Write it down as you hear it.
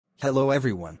Hello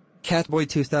everyone,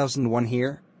 Catboy2001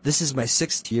 here. This is my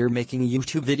 6th year making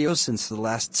YouTube videos since the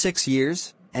last 6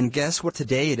 years, and guess what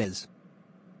today it is?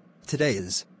 Today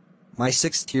is my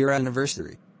 6th year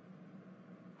anniversary.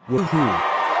 Woohoo!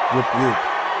 Whoop whoop.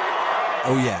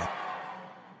 Oh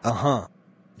yeah.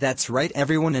 That's right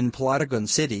everyone in Plotagon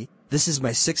City, this is my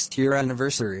 6th year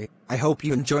anniversary. I hope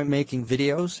you enjoy making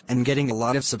videos and getting a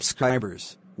lot of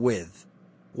subscribers, with...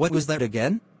 What was that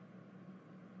again?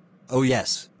 Oh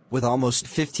yes, with almost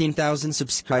 15,000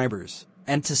 subscribers.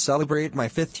 And to celebrate my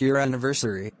 5th year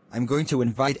anniversary, I'm going to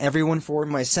invite everyone for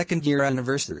my 2nd year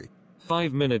anniversary.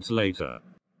 5 minutes later.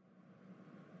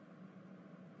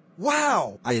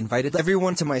 Wow! I invited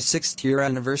everyone to my 6th year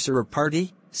anniversary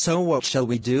party, so what shall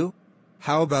we do?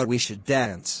 How about we should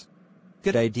dance?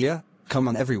 Good idea. Come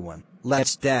on everyone,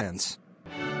 let's dance.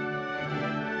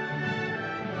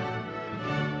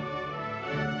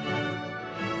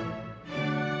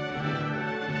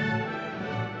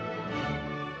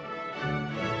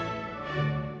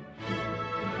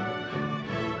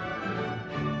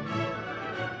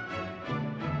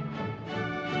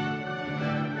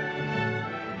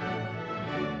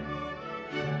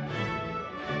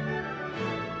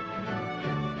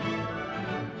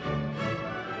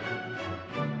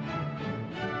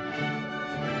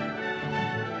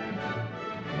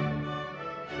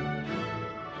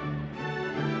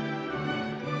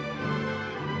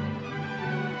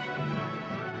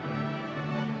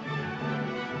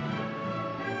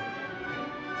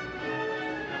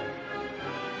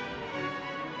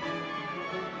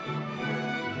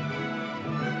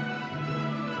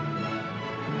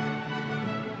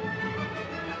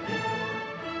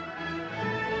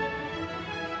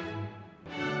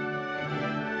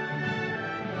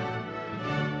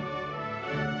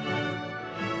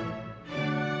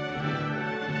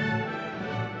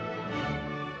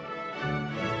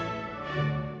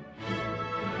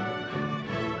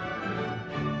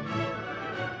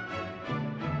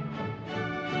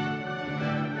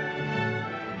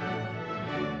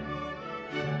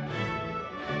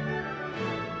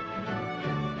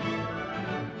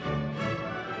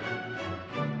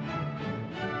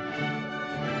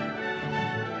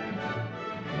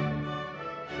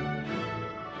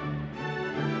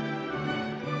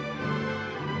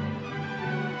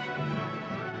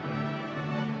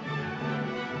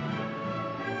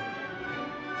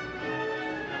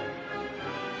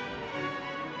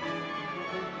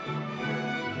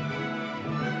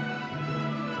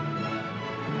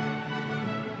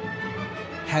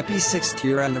 Happy 6th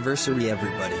year anniversary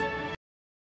everybody.